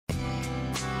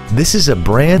This is a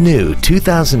brand new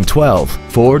 2012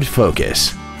 Ford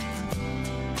Focus.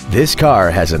 This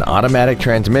car has an automatic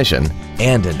transmission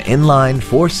and an inline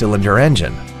 4-cylinder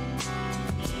engine.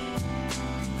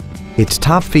 Its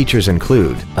top features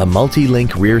include a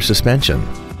multi-link rear suspension,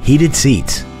 heated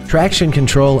seats, traction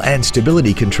control and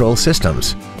stability control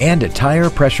systems, and a tire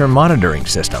pressure monitoring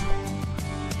system.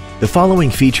 The following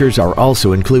features are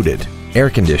also included: air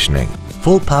conditioning,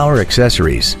 full power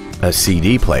accessories, a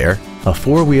CD player, a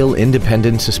 4-wheel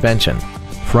independent suspension,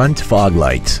 front fog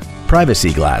lights,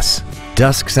 privacy glass,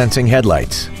 dusk sensing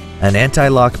headlights, an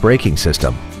anti-lock braking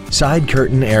system, side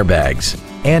curtain airbags,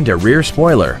 and a rear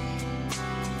spoiler.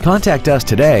 Contact us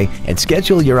today and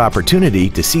schedule your opportunity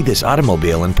to see this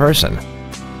automobile in person.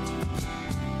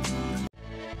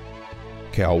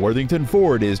 CalWorthington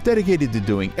Ford is dedicated to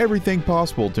doing everything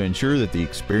possible to ensure that the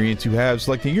experience you have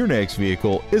selecting your next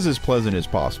vehicle is as pleasant as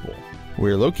possible.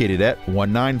 We're located at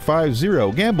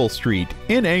 1950 Gambell Street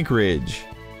in Anchorage.